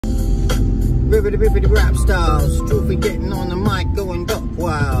Ribbity bibbity rap styles, Droopy getting on the mic, going buck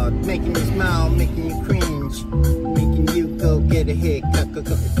wild, making you smile, making you cringe, making you go get a haircut, cut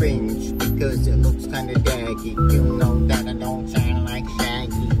your fringe, because it looks kinda daggy. You know that I don't shine like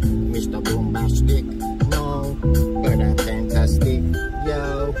Shaggy, Mr. Boombastic, no, but I'm fantastic,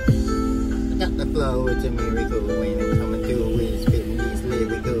 yo. I got the flow, it's a miracle when